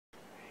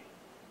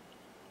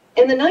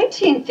In the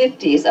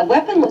 1950s, a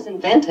weapon was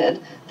invented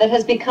that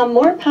has become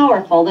more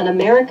powerful than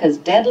America's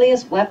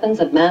deadliest weapons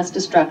of mass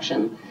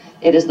destruction.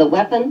 It is the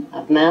weapon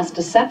of mass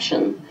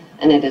deception,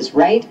 and it is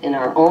right in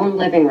our own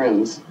living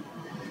rooms.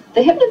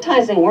 The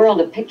hypnotizing world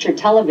of picture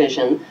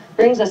television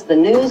brings us the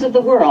news of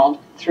the world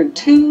through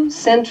two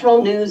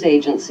central news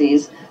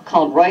agencies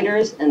called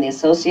Reuters and the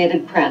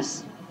Associated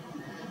Press.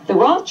 The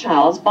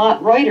Rothschilds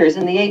bought Reuters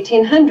in the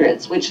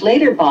 1800s, which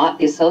later bought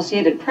the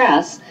Associated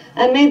Press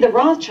and made the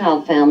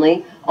Rothschild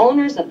family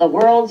owners of the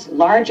world's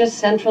largest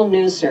central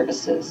news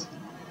services.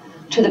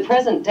 To the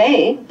present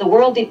day, the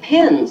world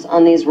depends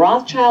on these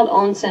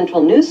Rothschild-owned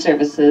central news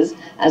services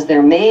as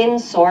their main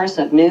source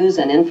of news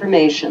and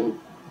information.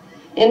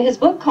 In his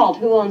book called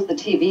Who Owns the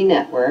TV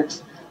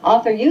Networks,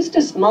 author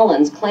Eustace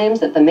Mullins claims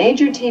that the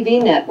major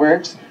TV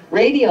networks,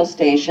 radio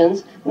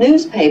stations,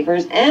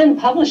 newspapers, and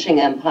publishing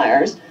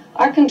empires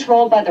are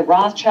controlled by the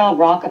Rothschild,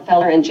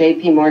 Rockefeller, and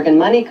J.P. Morgan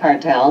money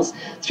cartels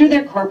through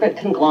their corporate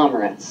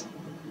conglomerates.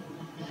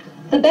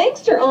 The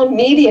bankster-owned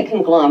media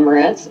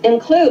conglomerates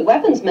include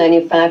weapons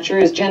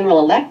manufacturers General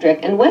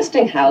Electric and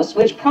Westinghouse,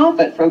 which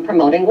profit from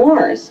promoting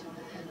wars.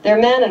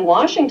 Their man in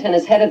Washington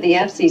is head of the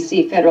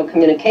FCC Federal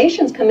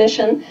Communications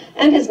Commission,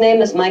 and his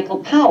name is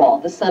Michael Powell,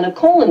 the son of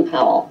Colin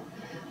Powell.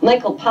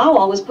 Michael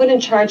Powell was put in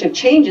charge of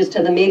changes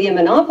to the media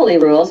monopoly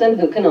rules and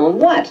who can own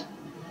what.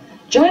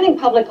 Joining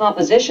public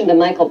opposition to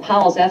Michael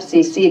Powell's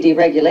FCC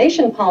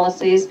deregulation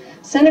policies,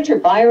 Senator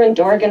Byron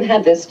Dorgan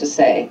had this to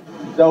say.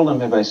 Seldom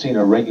have I seen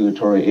a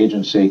regulatory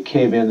agency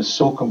cave in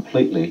so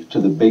completely to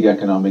the big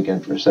economic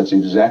interests. That's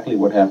exactly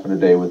what happened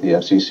today with the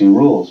FCC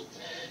rules.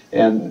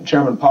 And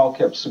Chairman Powell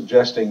kept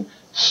suggesting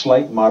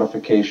slight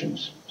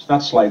modifications. It's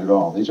not slight at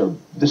all. This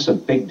is a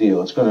big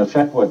deal. It's going to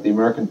affect what the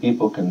American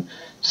people can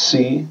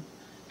see,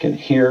 can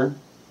hear,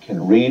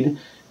 can read.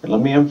 And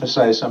let me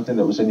emphasize something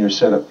that was in your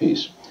setup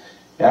piece.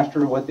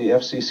 After what the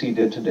FCC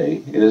did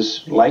today, it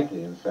is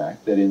likely, in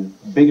fact, that in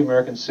big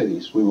American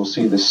cities, we will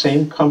see the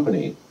same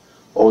company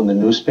own the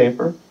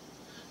newspaper,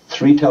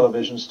 3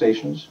 television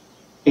stations,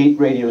 8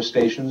 radio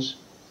stations,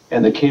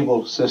 and the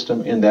cable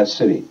system in that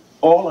city,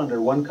 all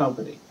under one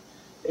company.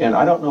 And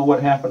I don't know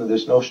what happened to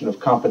this notion of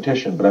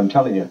competition, but I'm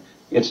telling you,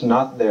 it's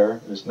not there,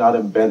 and it's not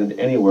embedded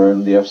anywhere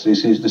in the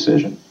FCC's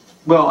decision.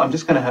 Well, I'm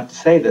just going to have to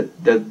say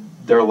that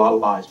there are a lot of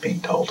lies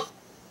being told.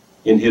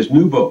 In his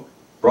new book,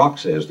 Brock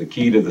says the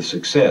key to the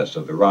success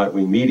of the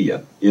right-wing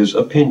media is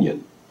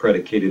opinion,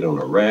 predicated on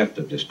a raft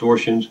of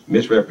distortions,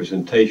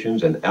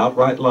 misrepresentations, and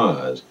outright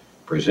lies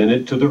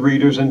presented to the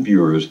readers and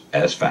viewers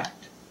as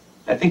fact.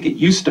 I think it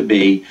used to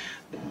be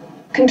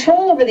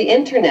Control over the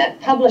internet,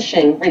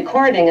 publishing,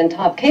 recording, and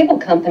top cable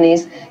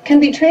companies can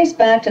be traced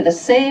back to the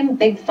same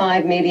Big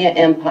Five media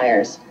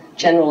empires: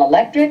 General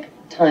Electric,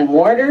 Time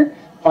Warner,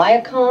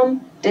 Viacom,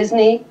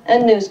 Disney,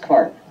 and News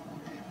Corp.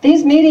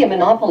 These media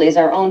monopolies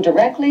are owned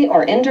directly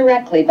or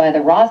indirectly by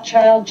the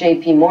Rothschild,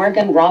 J.P.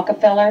 Morgan,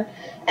 Rockefeller,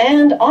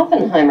 and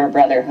Oppenheimer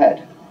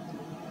Brotherhood.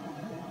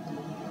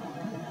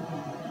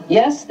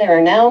 Yes, there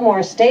are now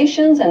more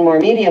stations and more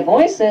media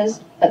voices,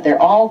 but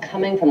they're all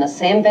coming from the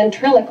same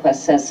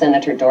ventriloquist, says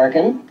Senator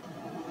Dorgan.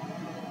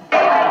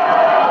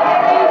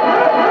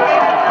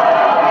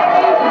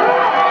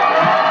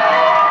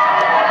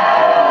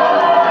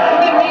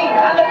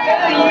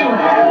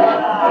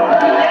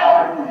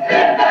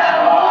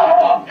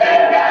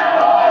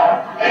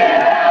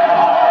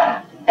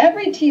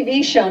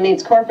 TV show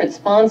needs corporate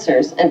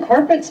sponsors, and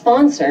corporate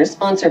sponsors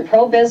sponsor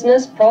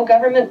pro-business,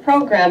 pro-government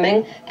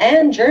programming,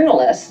 and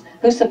journalists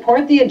who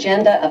support the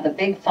agenda of the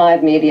Big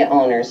Five media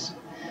owners.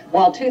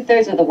 While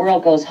 2/3 of the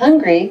world goes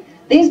hungry,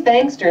 these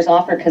banksters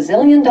offer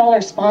gazillion-dollar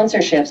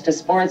sponsorships to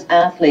sports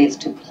athletes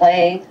to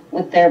play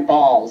with their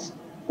balls.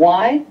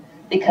 Why?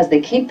 Because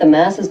they keep the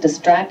masses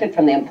distracted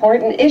from the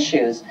important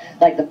issues,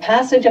 like the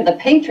passage of the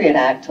Patriot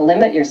Act to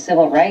limit your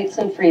civil rights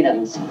and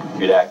freedoms. The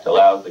Patriot Act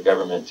allows the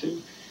government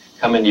to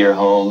come into your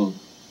home,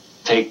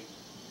 take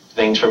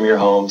things from your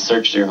home,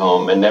 search your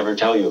home, and never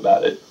tell you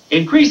about it.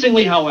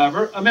 Increasingly,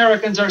 however,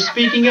 Americans are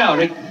speaking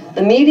out.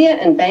 The media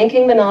and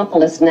banking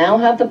monopolists now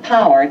have the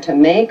power to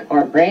make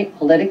or break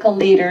political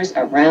leaders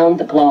around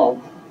the globe.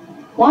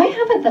 Why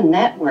haven't the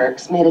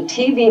networks made a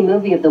TV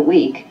movie of the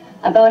week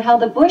about how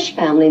the Bush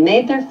family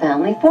made their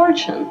family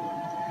fortune?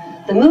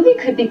 The movie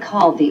could be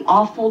called The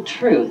Awful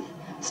Truth,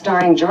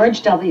 starring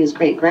George W.'s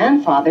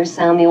great-grandfather,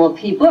 Samuel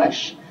P.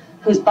 Bush,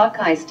 whose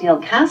Buckeye Steel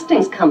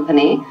Castings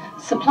Company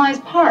supplies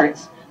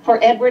parts for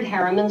Edward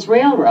Harriman's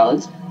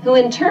railroads, who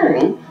in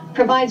turn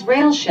provides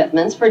rail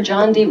shipments for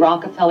John D.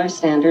 Rockefeller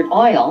Standard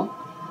Oil,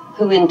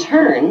 who in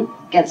turn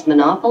gets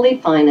monopoly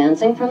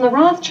financing from the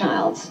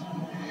Rothschilds.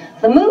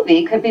 The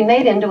movie could be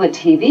made into a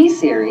TV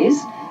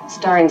series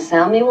starring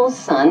Samuel's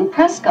son,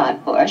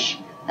 Prescott Bush,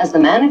 as the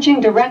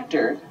managing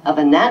director of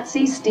a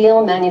Nazi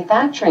steel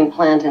manufacturing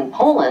plant in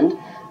Poland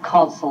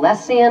called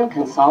Silesian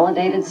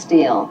Consolidated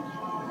Steel.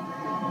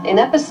 In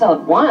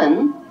episode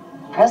 1,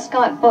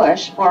 Prescott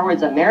Bush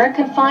forwards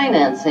American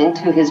financing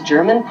to his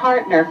German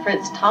partner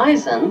Fritz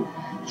Thyssen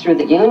through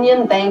the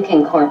Union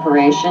Banking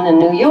Corporation in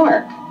New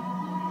York.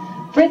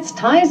 Fritz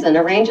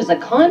Thyssen arranges a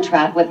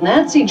contract with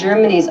Nazi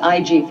Germany's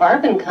IG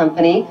Farben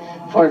company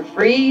for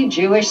free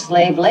Jewish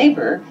slave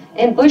labor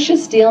in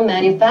Bush's steel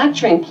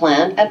manufacturing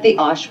plant at the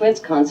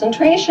Auschwitz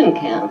concentration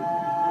camp.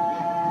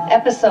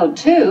 Episode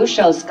 2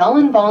 shows Skull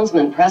and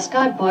Bonesman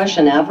Prescott Bush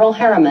and Avril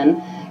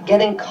Harriman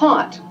getting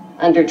caught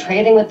under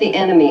Trading with the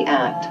Enemy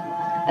Act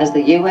as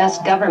the U.S.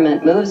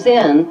 government moves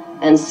in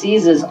and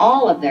seizes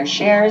all of their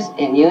shares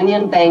in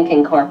Union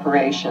Banking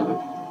Corporation.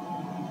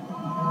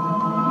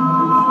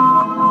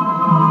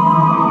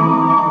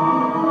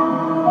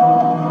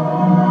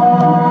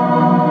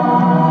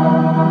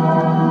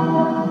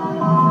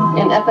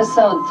 In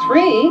episode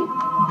 3,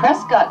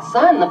 Prescott's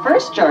son, the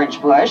first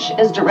George Bush,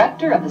 is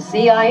director of the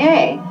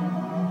CIA.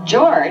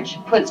 George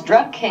puts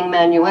drug king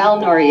Manuel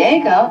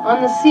Noriega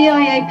on the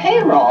CIA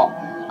payroll,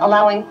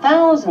 allowing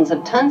thousands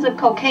of tons of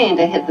cocaine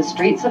to hit the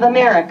streets of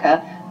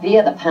America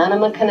via the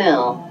Panama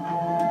Canal.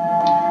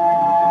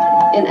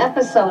 In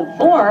episode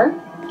 4,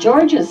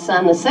 George's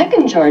son, the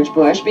second George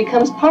Bush,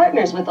 becomes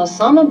partners with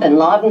Osama bin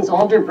Laden's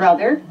older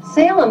brother,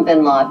 Salem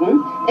bin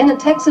Laden, in a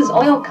Texas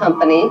oil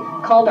company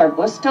called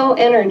Arbusto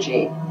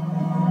Energy.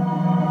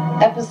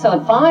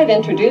 Episode 5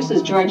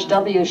 introduces George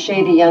W.'s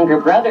shady younger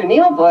brother,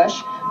 Neil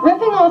Bush,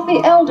 ripping off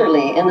the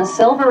elderly in the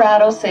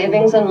Silverado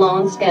savings and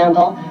loan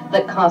scandal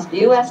that cost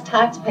U.S.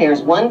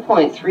 taxpayers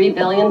 $1.3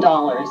 billion.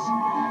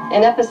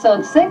 In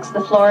episode 6,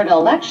 the Florida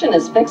election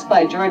is fixed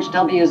by George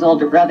W.'s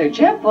older brother,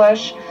 Jeb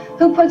Bush,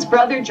 who puts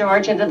brother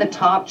George into the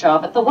top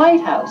job at the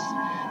White House,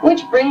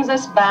 which brings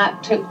us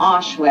back to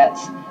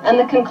Auschwitz and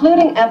the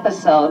concluding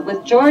episode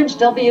with George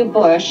W.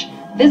 Bush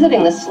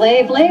visiting the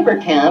slave labor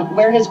camp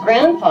where his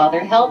grandfather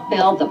helped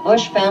build the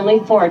Bush family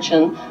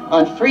fortune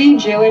on free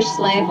Jewish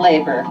slave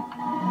labor.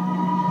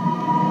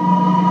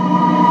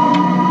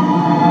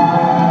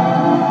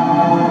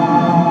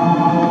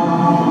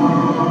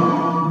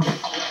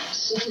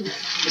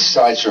 The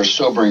sites are a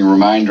sobering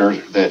reminder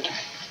that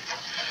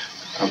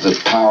of the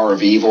power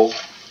of evil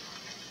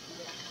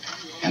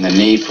and the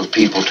need for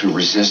people to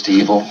resist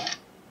evil.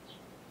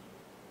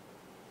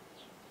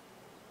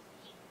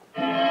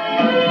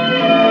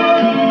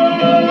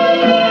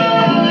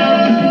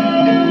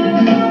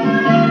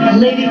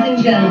 Ladies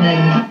and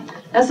gentlemen,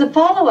 as a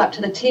follow-up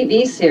to the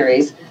TV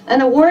series,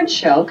 an award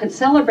show could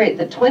celebrate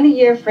the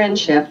 20-year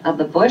friendship of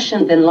the Bush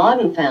and bin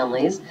Laden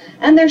families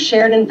and their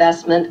shared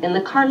investment in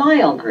the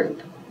Carlyle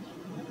Group.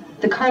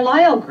 The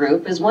Carlyle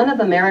Group is one of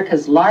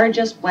America's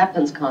largest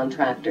weapons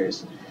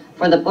contractors.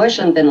 For the Bush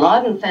and bin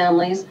Laden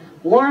families,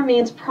 war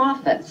means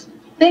profits,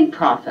 big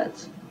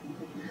profits.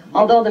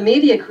 Although the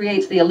media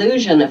creates the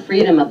illusion of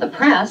freedom of the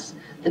press,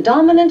 the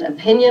dominant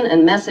opinion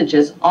and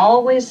messages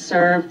always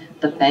serve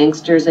the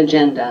banksters'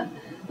 agenda.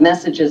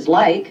 Messages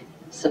like,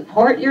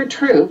 support your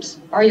troops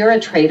or you're a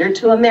traitor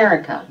to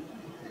America.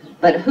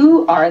 But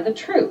who are the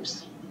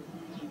troops?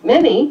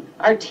 Many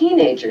are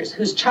teenagers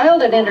whose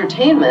childhood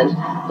entertainment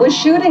was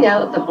shooting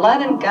out the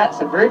blood and guts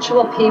of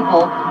virtual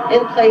people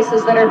in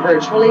places that are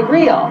virtually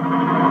real.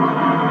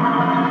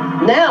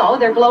 Now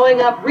they're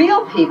blowing up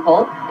real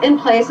people in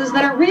places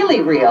that are really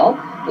real,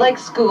 like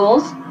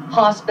schools,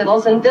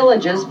 hospitals, and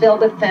villages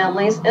filled with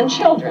families and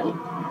children.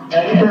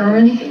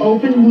 Burns,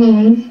 open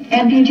wounds,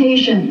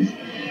 amputations,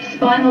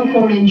 spinal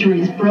cord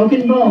injuries,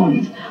 broken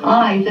bones,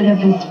 eyes that have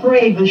been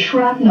sprayed with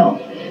shrapnel.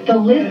 The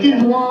list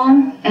is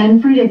long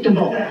and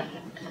predictable.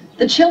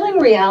 The chilling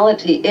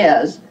reality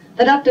is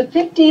that up to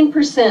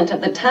 15%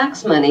 of the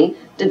tax money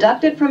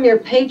deducted from your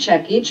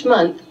paycheck each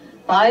month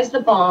buys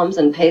the bombs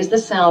and pays the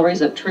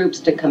salaries of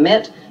troops to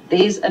commit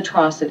these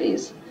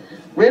atrocities.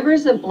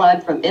 Rivers of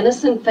blood from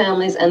innocent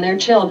families and their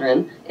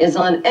children is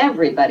on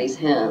everybody's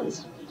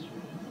hands.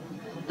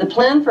 The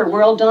plan for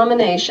world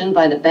domination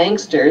by the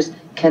banksters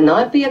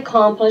cannot be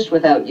accomplished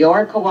without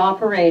your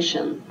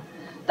cooperation.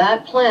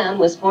 That plan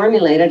was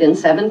formulated in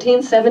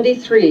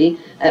 1773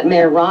 at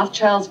Mayor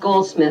Rothschild's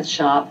goldsmith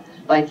shop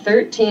by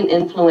 13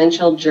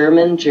 influential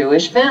German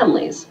Jewish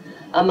families.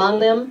 Among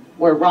them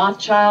were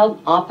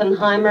Rothschild,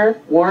 Oppenheimer,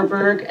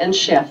 Warburg, and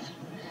Schiff.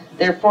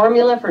 Their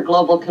formula for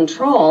global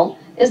control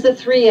is the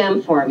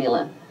 3M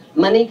formula: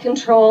 money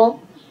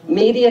control,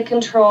 media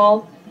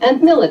control,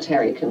 and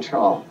military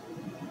control.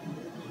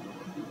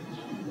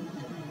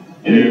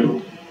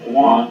 Two,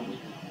 one,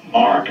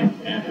 mark, and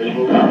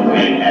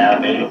we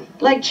have it.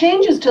 Like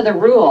changes to the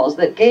rules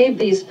that gave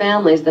these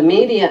families the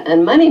media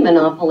and money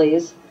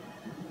monopolies,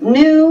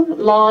 new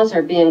laws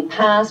are being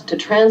passed to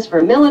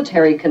transfer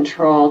military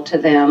control to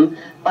them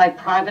by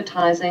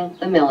privatizing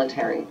the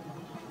military.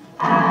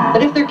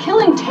 But if they're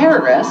killing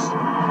terrorists,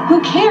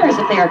 who cares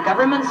if they are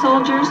government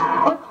soldiers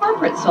or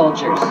corporate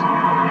soldiers?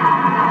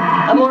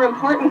 A more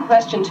important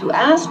question to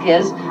ask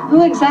is,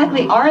 who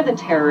exactly are the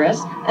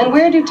terrorists and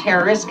where do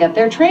terrorists get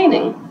their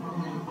training?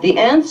 The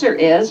answer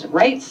is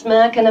right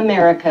smack in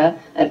America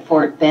at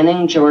Fort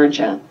Benning,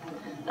 Georgia.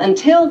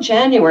 Until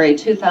January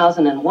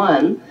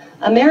 2001,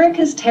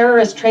 America's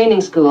terrorist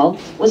training school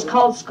was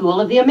called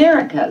School of the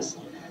Americas,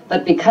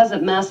 but because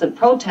of massive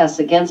protests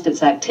against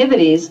its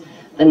activities,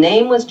 the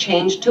name was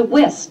changed to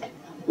WISC,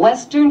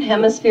 Western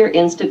Hemisphere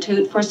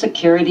Institute for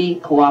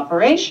Security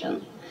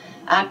Cooperation.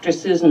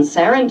 Actress Susan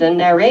Sarandon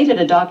narrated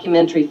a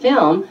documentary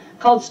film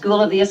called School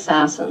of the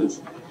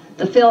Assassins.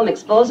 The film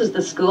exposes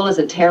the school as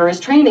a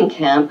terrorist training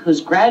camp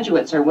whose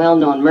graduates are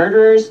well-known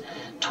murderers,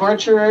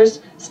 torturers,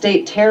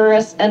 state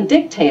terrorists, and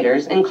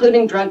dictators,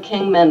 including drug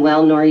king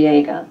Manuel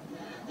Noriega.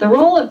 The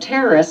role of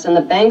terrorists in the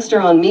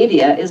bankster-owned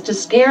media is to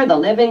scare the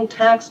living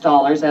tax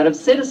dollars out of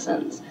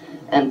citizens,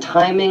 and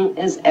timing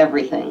is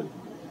everything.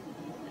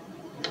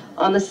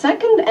 On the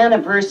second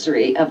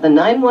anniversary of the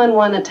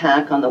 9/11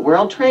 attack on the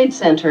World Trade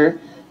Center,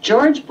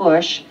 George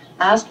Bush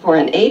asked for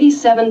an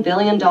 $87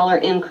 billion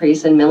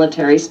increase in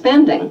military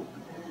spending.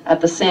 At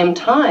the same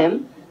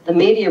time, the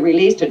media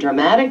released a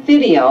dramatic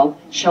video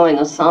showing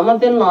Osama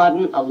bin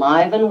Laden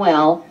alive and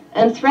well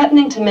and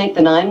threatening to make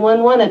the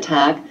 9/11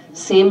 attack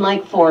seem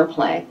like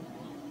foreplay.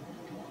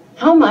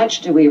 How much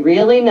do we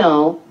really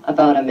know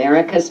about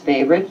America's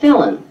favorite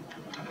villain?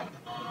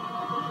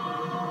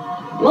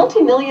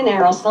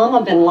 Multimillionaire Osama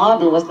bin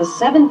Laden was the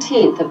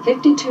 17th of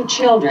 52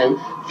 children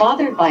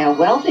fathered by a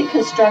wealthy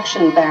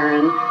construction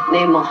baron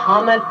named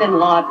Mohammed bin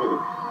Laden,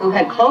 who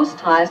had close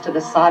ties to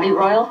the Saudi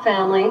royal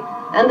family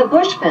and the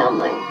Bush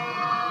family.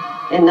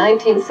 In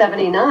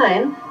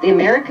 1979, the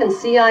American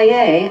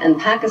CIA and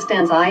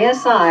Pakistan's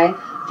ISI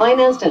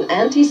financed an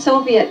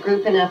anti-Soviet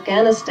group in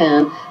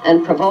Afghanistan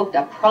and provoked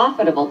a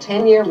profitable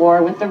 10-year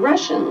war with the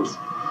Russians.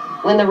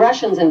 When the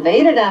Russians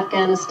invaded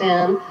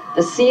Afghanistan,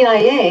 the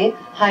CIA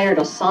hired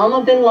Osama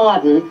bin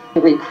Laden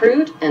to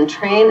recruit and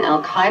train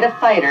al-Qaeda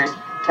fighters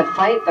to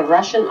fight the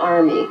Russian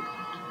army.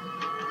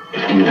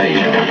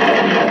 Invasion.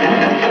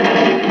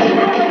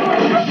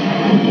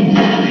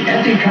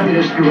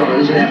 Anti-communist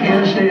guerrillas in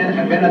Afghanistan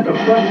have been at the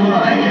front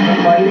line in the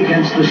fight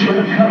against the spread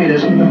of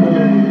communism.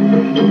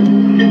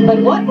 But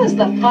what was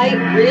the fight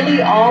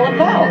really all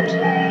about?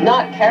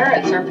 Not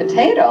carrots or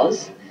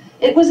potatoes.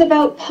 It was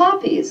about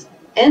poppies.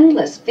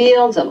 Endless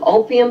fields of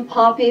opium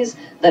poppies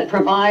that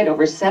provide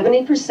over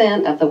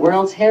 70% of the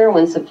world's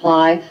heroin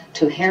supply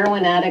to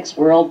heroin addicts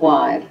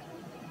worldwide.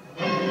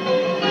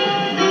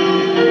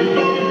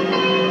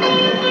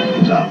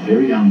 These are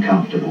very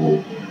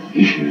uncomfortable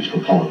issues for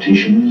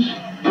politicians.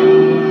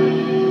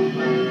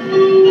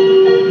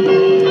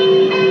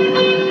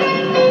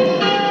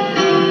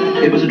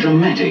 It was a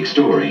dramatic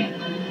story,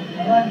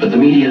 but the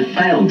media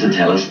failed to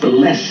tell us the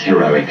less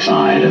heroic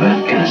side of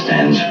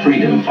Afghanistan's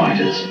freedom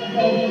fighters.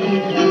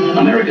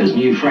 America's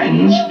new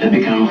friends had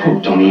become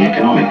hooked on the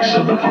economics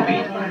of the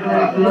poppy.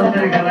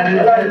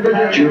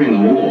 During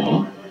the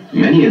war,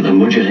 many of the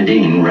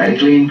mujahideen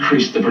radically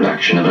increased the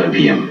production of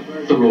opium,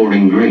 the raw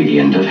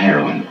ingredient of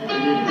heroin.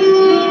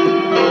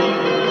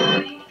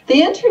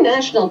 The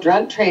international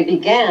drug trade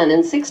began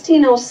in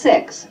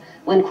 1606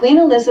 when Queen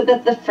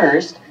Elizabeth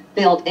I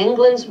built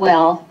England's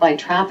wealth by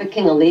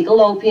trafficking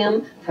illegal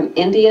opium from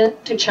India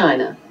to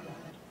China.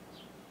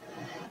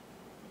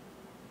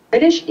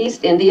 British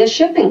East India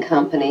Shipping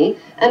Company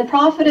and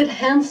profited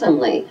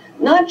handsomely,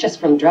 not just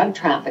from drug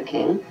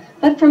trafficking,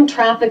 but from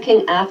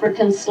trafficking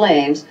African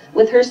slaves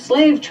with her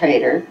slave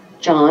trader,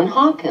 John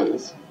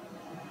Hawkins.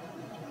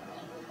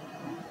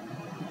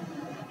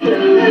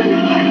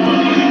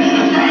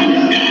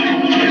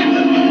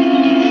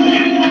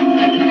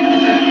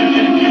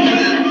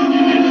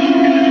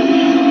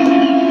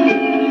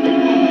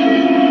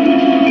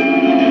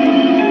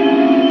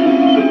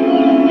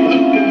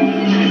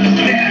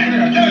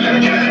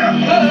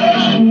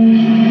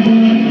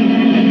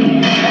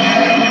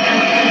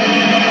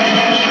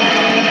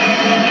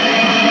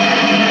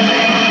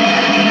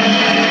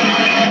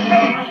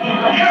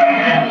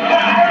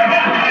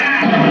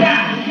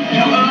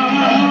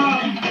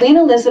 Queen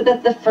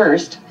Elizabeth I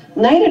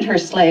knighted her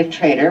slave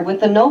trader with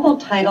the noble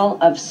title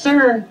of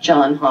Sir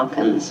John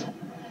Hawkins.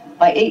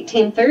 By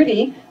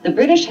 1830, the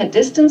British had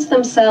distanced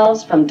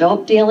themselves from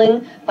dope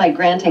dealing by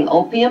granting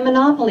opium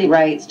monopoly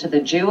rights to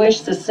the Jewish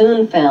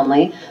Sassoon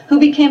family, who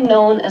became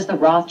known as the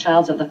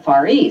Rothschilds of the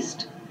Far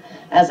East.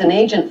 As an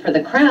agent for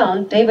the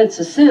Crown, David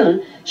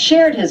Sassoon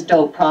shared his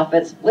dope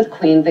profits with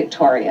Queen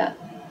Victoria.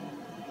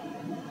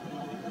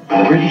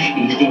 The British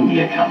East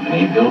India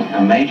Company built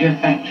a major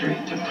factory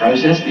to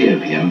process the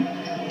opium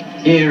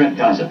here at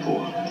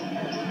Gazipur.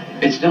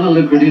 It's still a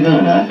lucrative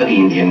earner for the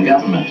Indian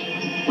government,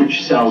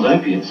 which sells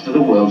opiates to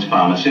the world's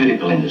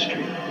pharmaceutical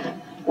industry.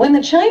 When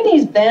the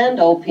Chinese banned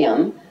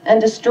opium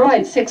and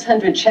destroyed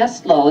 600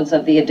 chest loads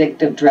of the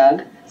addictive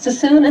drug,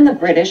 Sassoon and the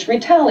British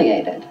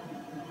retaliated.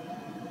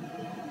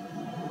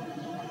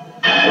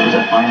 It was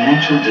a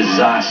financial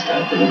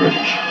disaster for the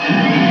British.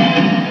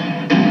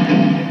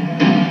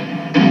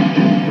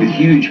 With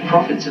huge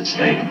profits at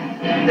stake,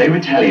 they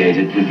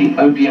retaliated with the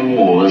Opium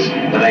Wars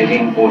of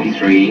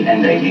 1843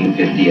 and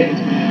 1858.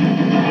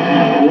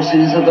 The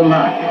forces of the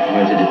market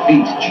were to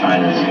defeat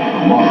China's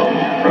moral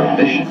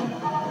prohibition.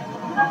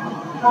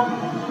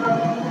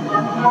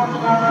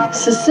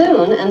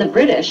 Sassoon and the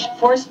British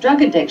forced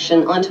drug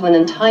addiction onto an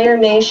entire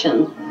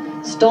nation,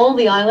 stole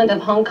the island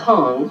of Hong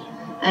Kong,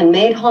 and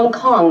made Hong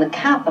Kong the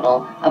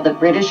capital of the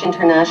British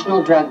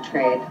international drug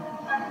trade.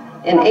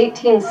 In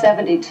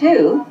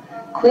 1872,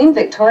 Queen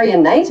Victoria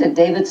knighted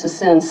David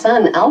Sassoon's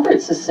son,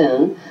 Albert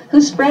Sassoon,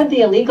 who spread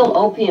the illegal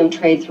opium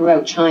trade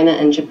throughout China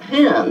and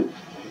Japan.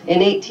 In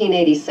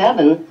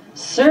 1887,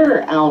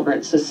 Sir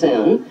Albert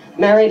Sassoon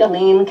married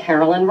Aline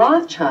Carolyn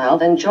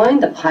Rothschild and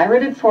joined the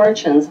pirated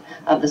fortunes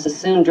of the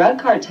Sassoon drug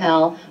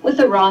cartel with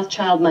the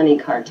Rothschild money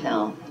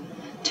cartel.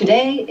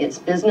 Today, it's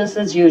business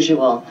as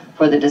usual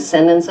for the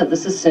descendants of the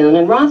Sassoon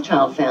and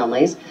Rothschild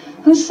families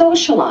who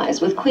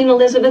socialize with Queen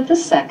Elizabeth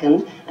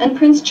II and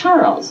Prince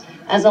Charles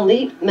as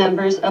elite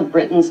members of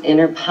Britain's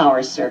inner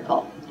power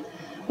circle.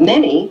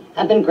 Many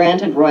have been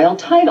granted royal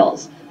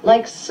titles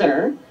like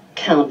Sir,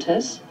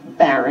 Countess,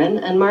 Baron,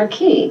 and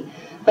Marquis,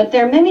 but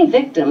their many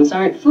victims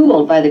aren't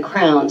fooled by the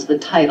crowns, the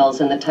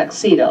titles, and the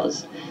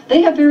tuxedos.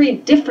 They have very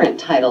different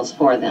titles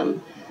for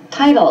them.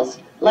 Titles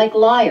like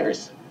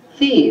liars,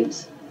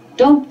 thieves,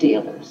 dope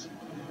dealers,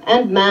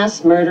 and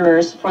mass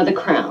murderers for the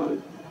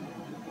crown.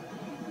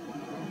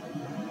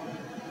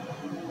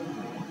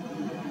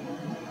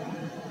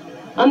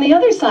 On the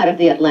other side of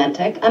the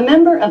Atlantic, a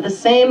member of the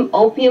same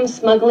opium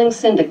smuggling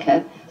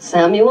syndicate,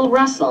 Samuel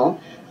Russell,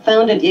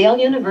 founded Yale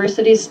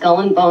University's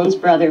Skull and Bones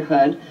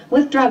Brotherhood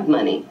with drug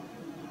money.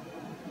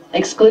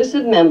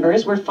 Exclusive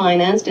members were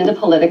financed into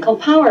political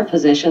power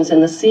positions in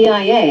the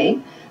CIA,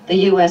 the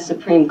U.S.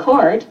 Supreme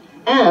Court,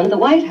 and the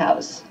White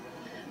House.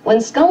 When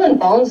Skull and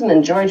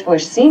Bonesman George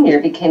Bush Sr.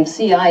 became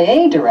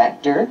CIA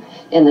director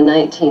in the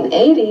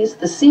 1980s,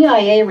 the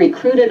CIA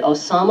recruited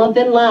Osama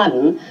bin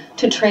Laden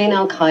to train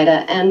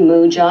al-Qaeda and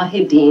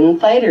Mujahideen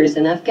fighters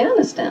in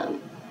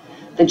Afghanistan.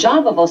 The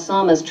job of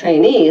Osama's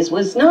trainees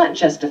was not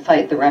just to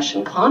fight the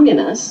Russian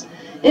communists,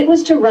 it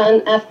was to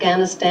run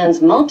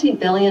Afghanistan's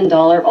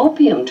multi-billion-dollar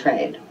opium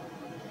trade.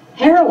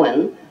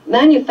 Heroin,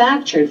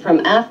 manufactured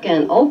from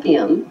Afghan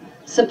opium,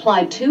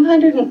 supplied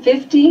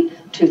 $250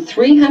 to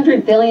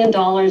 $300 billion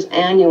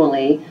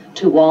annually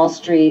to Wall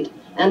Street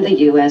and the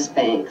U.S.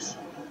 banks.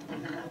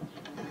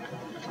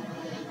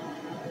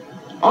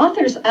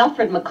 Authors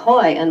Alfred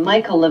McCoy and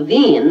Michael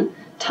Levine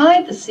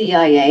tied the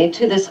CIA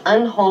to this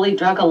unholy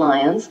drug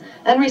alliance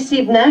and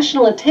received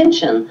national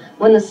attention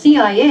when the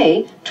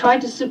CIA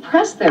tried to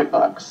suppress their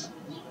books.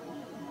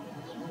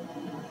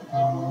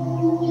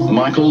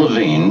 Michael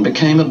Levine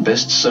became a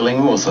best-selling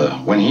author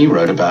when he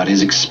wrote about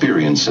his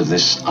experience of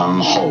this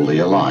unholy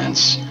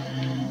alliance.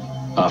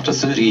 After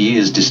 30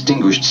 years'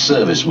 distinguished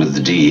service with the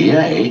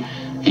DEA,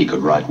 he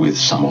could write with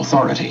some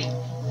authority.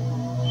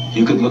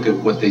 You could look at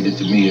what they did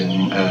to me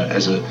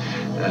as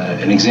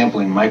an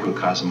example in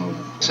microcosm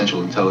of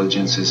Central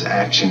Intelligence's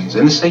actions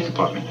and the State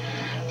Department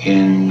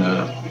in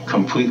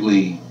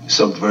completely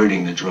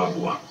subverting the drug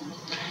war.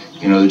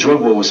 You know, the drug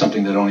war was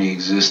something that only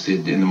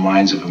existed in the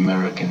minds of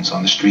Americans,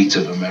 on the streets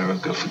of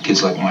America, for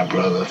kids like my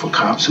brother, for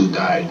cops who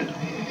died.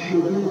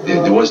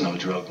 There was no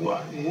drug war.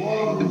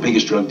 The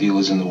biggest drug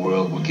dealers in the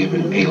world were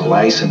given a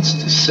license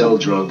to sell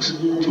drugs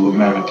to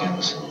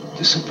Americans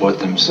to support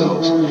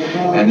themselves.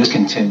 And this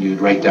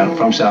continued right down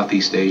from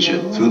Southeast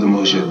Asia, through the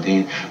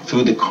Mujahideen,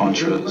 through the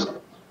Contras.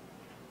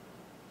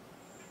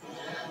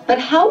 But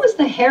how was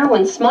the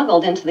heroin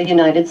smuggled into the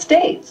United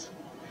States?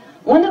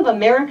 One of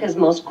America's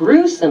most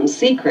gruesome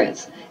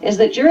secrets is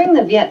that during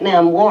the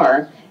Vietnam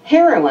War,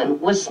 heroin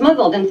was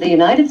smuggled into the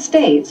United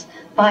States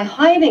by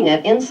hiding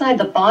it inside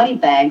the body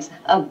bags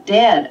of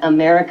dead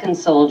American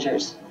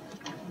soldiers.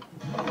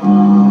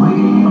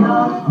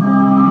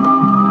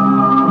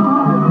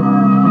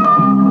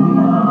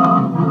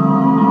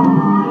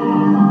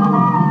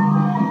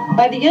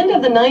 By the end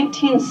of the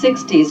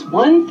 1960s,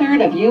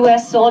 1/3 of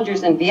U.S.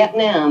 soldiers in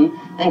Vietnam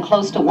and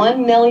close to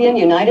 1 million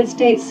United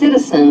States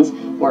citizens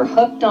were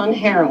hooked on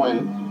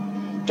heroin.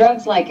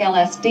 Drugs like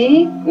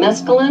LSD,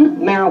 mescaline,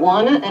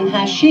 marijuana, and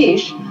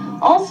hashish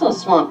also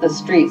swamped the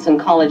streets and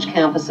college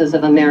campuses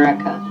of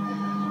America.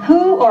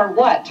 Who or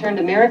what turned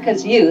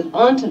America's youth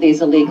onto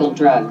these illegal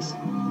drugs?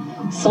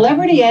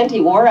 Celebrity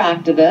anti-war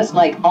activists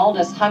like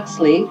Aldous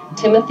Huxley,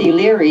 Timothy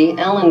Leary,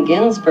 Allen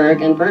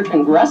Ginsberg, and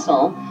Bertrand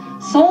Russell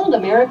sold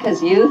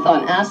America's youth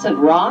on acid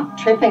rock,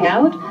 tripping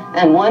out,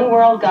 and one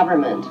world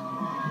government.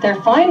 Their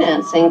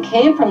financing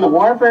came from the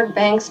Warburg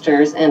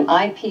Banksters and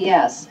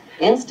IPS,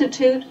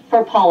 Institute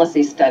for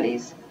Policy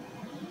Studies.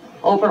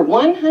 Over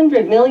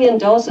 100 million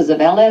doses of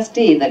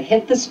LSD that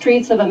hit the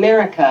streets of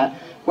America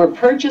were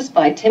purchased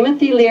by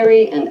Timothy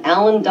Leary and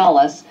Alan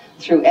Dulles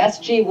through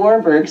S.G.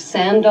 Warburg's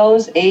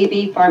Sandoz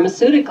AB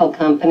Pharmaceutical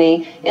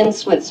Company in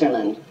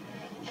Switzerland.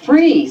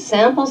 Free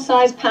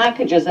sample-sized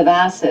packages of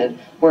acid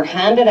were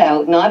handed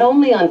out not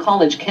only on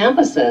college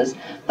campuses,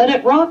 but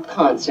at rock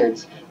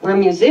concerts, where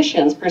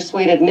musicians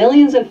persuaded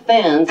millions of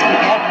fans to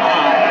get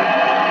high.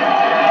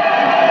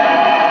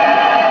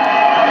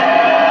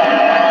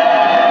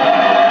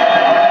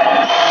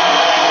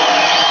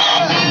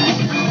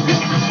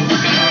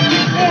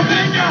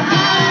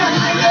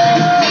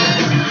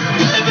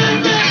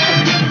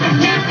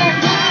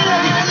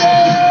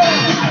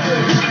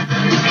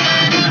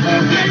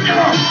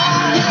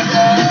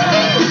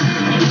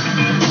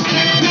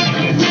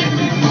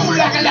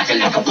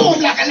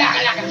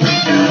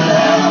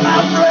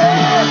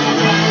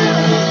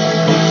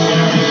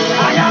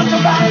 I got the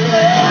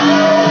body.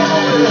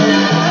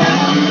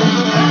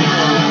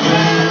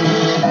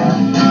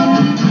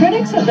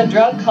 the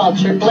drug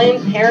culture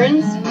blamed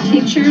parents,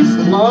 teachers,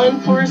 law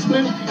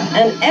enforcement,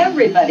 and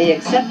everybody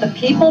except the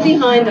people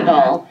behind it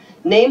all,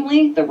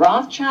 namely the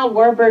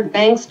Rothschild-Warburg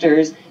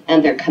banksters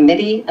and their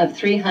Committee of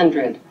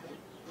 300.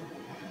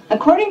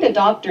 According to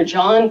Dr.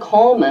 John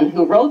Coleman,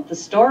 who wrote the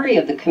story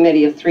of the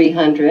Committee of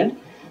 300,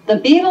 the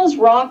Beatles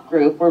rock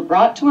group were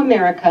brought to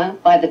America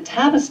by the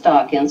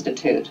Tavistock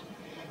Institute.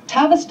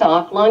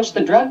 Tavistock launched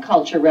the drug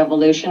culture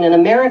revolution in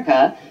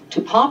America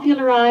to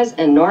popularize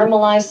and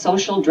normalize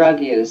social drug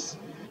use.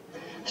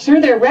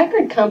 Through their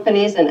record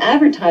companies and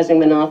advertising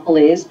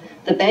monopolies,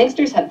 the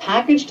banksters have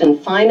packaged and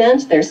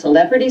financed their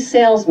celebrity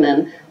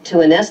salesmen to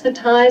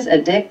anesthetize,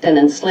 addict, and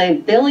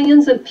enslave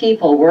billions of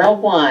people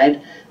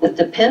worldwide with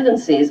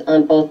dependencies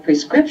on both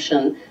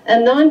prescription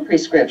and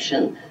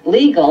non-prescription,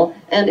 legal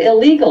and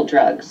illegal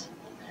drugs.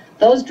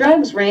 Those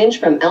drugs range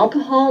from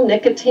alcohol,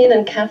 nicotine,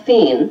 and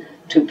caffeine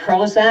to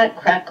Prozac,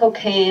 crack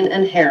cocaine,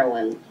 and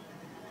heroin.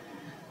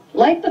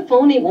 Like the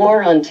phony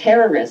war on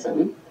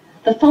terrorism,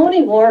 the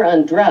phony war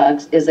on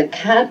drugs is a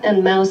cat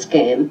and mouse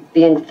game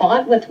being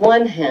fought with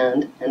one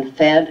hand and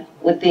fed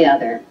with the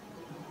other.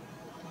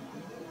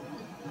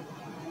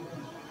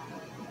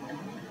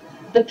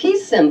 The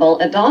peace symbol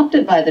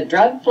adopted by the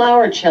drug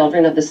flower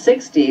children of the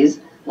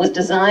 60s was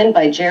designed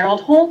by Gerald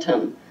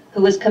Holtham,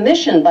 who was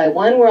commissioned by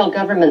One World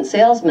Government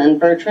salesman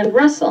Bertrand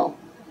Russell.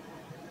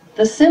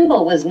 The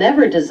symbol was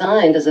never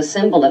designed as a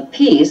symbol of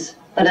peace,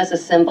 but as a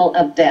symbol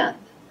of death.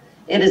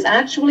 It is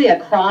actually a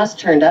cross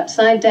turned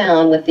upside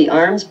down with the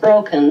arms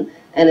broken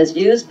and is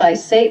used by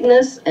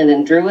Satanists and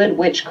in Druid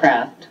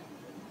witchcraft.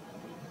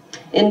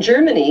 In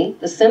Germany,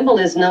 the symbol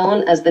is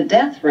known as the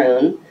death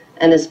rune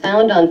and is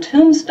found on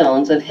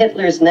tombstones of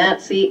Hitler's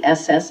Nazi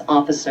SS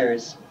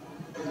officers.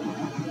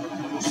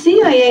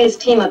 CIA's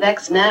team of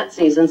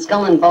ex-Nazis and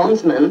skull and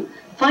bonesmen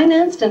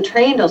financed and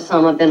trained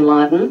Osama bin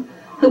Laden,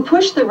 who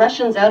pushed the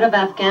Russians out of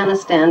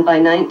Afghanistan by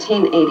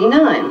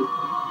 1989.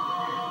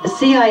 The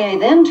CIA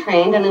then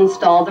trained and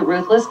installed the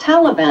ruthless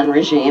Taliban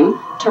regime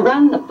to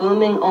run the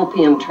booming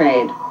opium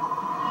trade.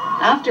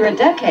 After a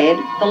decade,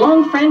 the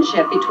long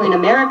friendship between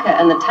America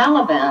and the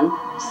Taliban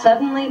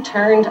suddenly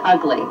turned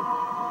ugly.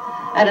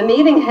 At a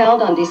meeting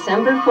held on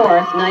December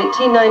 4th,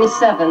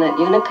 1997 at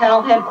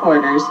Unocal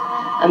headquarters,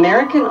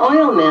 American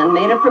oil men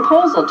made a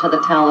proposal to the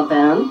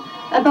Taliban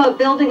about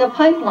building a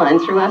pipeline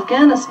through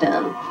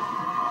Afghanistan.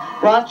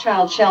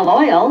 Rothschild Shell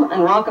Oil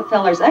and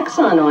Rockefeller's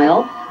Exxon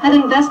Oil had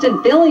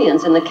invested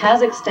billions in the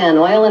Kazakhstan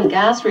oil and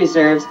gas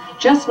reserves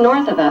just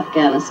north of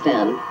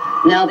Afghanistan.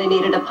 Now they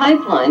needed a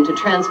pipeline to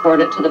transport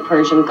it to the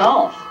Persian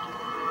Gulf.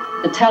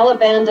 The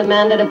Taliban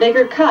demanded a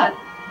bigger cut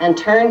and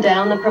turned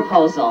down the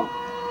proposal.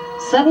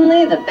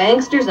 Suddenly, the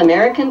banksters'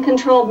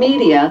 American-controlled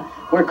media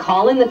were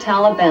calling the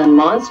Taliban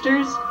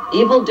monsters,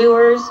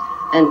 evildoers,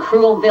 and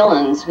cruel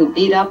villains who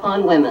beat up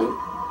on women.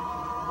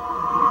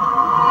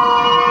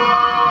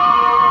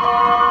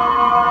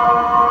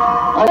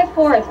 On July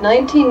 4th,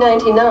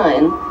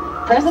 1999,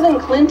 President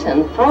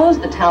Clinton froze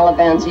the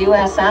Taliban's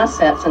U.S.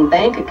 assets and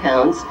bank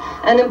accounts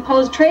and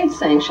imposed trade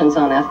sanctions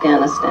on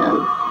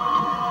Afghanistan.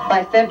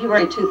 By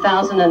February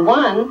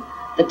 2001,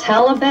 the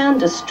Taliban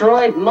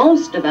destroyed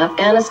most of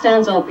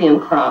Afghanistan's opium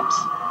crops.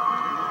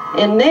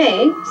 In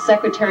May,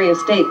 Secretary of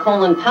State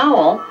Colin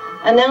Powell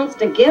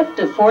announced a gift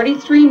of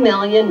 43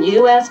 million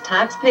U.S.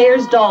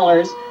 taxpayers'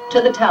 dollars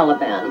to the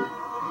Taliban.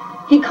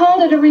 He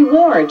called it a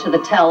reward to the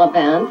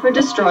Taliban for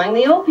destroying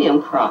the opium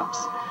crops,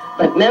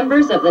 but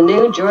members of the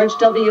new George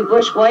W.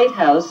 Bush White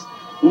House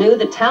knew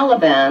the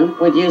Taliban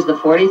would use the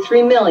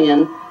 43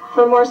 million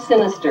for more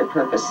sinister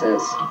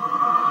purposes.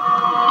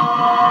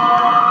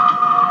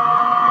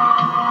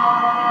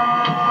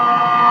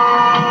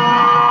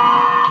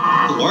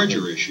 The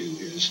larger issue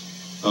is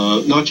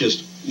not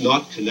just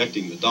not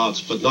connecting the dots,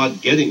 but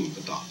not getting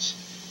the dots.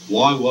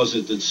 Why was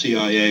it that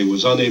CIA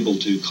was unable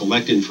to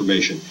collect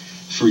information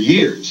for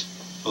years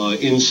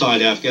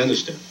inside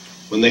Afghanistan?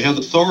 When they had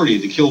authority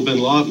to kill bin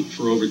Laden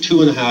for over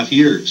 2.5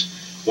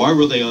 years, why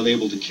were they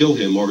unable to kill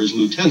him or his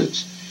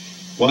lieutenants?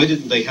 Why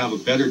didn't they have a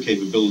better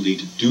capability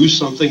to do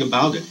something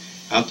about it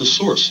at the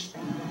source?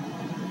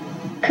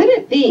 Could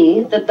it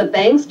be that the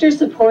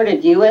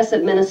bankster-supported U.S.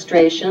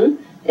 administration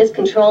is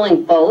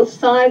controlling both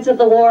sides of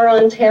the war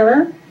on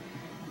terror?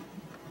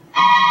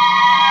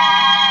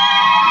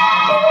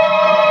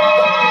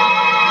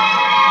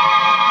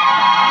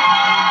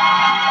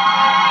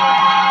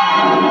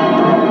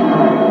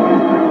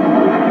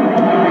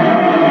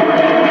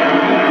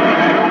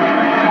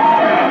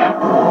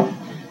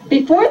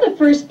 Before the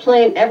first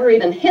plane ever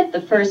even hit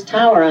the first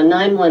tower on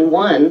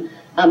 9/11,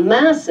 a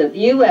massive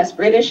U.S.,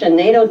 British, and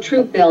NATO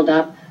troop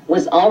buildup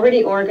was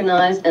already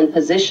organized and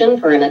positioned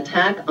for an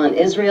attack on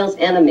Israel's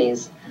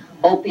enemies,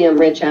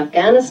 opium-rich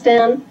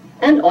Afghanistan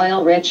and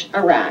oil-rich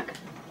Iraq.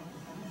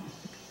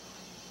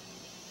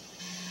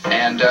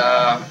 And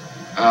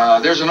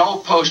there's an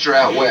old poster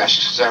out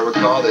west, as I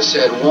recall, that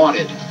said,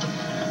 "Wanted,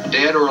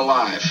 dead or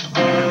alive."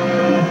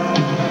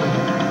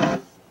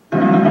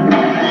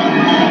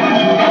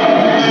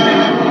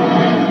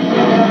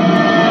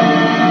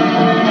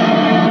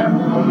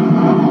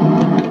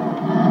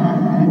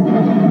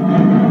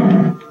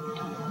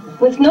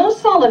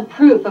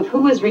 of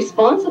who was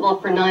responsible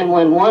for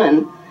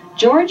 9/11,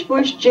 George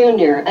Bush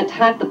Jr.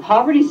 attacked the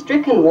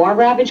poverty-stricken,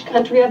 war-ravaged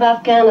country of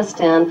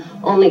Afghanistan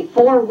only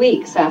 4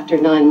 weeks after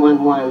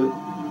 9/11.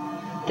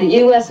 The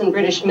U.S. and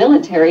British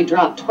military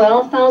dropped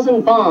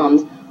 12,000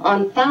 bombs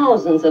on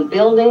thousands of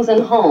buildings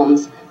and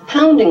homes,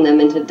 pounding them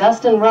into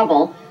dust and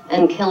rubble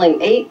and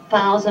killing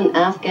 8,000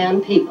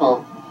 Afghan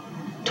people.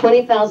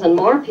 20,000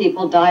 more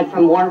people died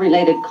from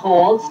war-related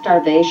cold,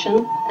 starvation,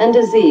 and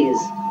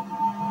disease.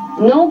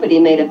 Nobody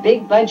made a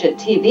big-budget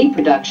TV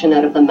production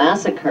out of the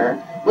massacre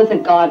with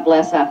a God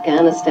Bless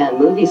Afghanistan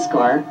movie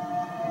score.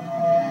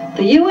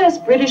 The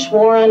U.S.-British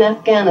war on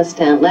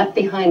Afghanistan left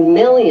behind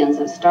millions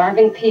of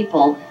starving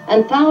people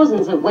and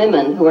thousands of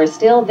women who are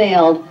still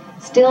veiled,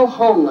 still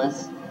homeless,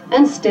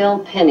 and still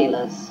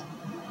penniless.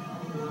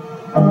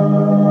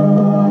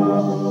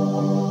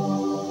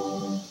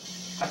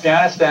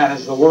 Afghanistan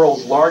is the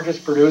world's largest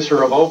producer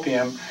of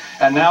opium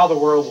and now the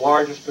world's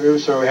largest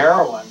producer of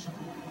heroin.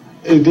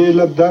 دې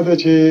لب دا ده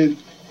چې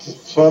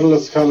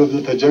 14 کاله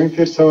دلته جنګ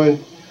تیر شوی،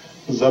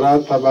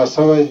 زراعت تباه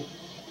شوی،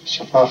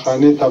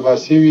 شفاخانې تباه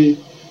شوي،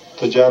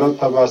 تجارت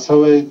تباه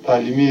شوی،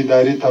 تعلیمي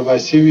ادارې تباه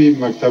شوي،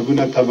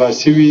 مکتبونه تباه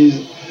شوي،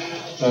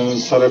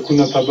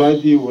 سړکونه تباه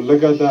دي،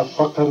 ولږه ده،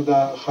 فقر ده،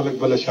 خلک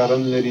بله چاره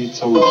نه لري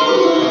څه وکړي.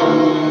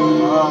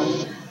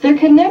 There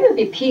can never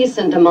be peace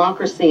and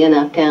democracy in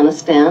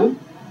Afghanistan.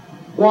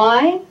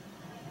 Why?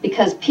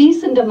 Because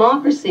peace and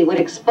democracy would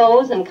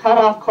expose and cut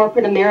off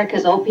corporate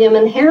America's opium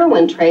and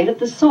heroin trade at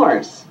the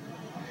source.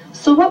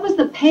 So what was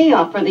the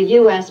payoff for the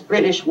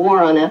U.S.-British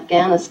war on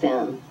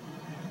Afghanistan?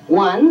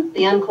 1,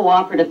 the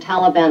uncooperative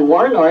Taliban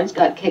warlords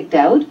got kicked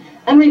out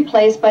and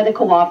replaced by the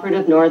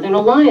cooperative Northern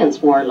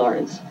Alliance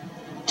warlords.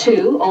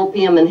 2,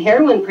 opium and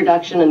heroin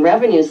production and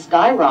revenues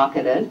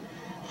skyrocketed.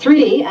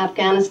 3,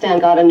 Afghanistan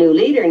got a new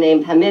leader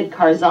named Hamid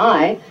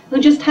Karzai, who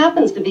just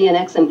happens to be an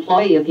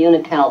ex-employee of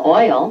Unocal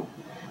Oil.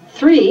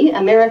 3,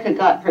 America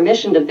got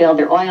permission to build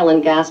their oil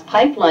and gas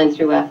pipeline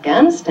through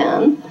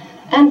Afghanistan.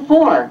 And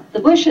 4, the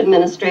Bush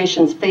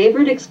administration's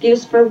favorite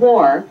excuse for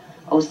war,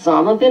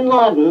 Osama bin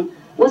Laden,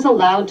 was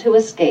allowed to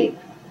escape.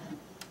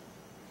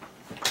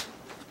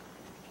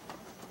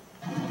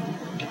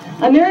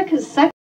 America's second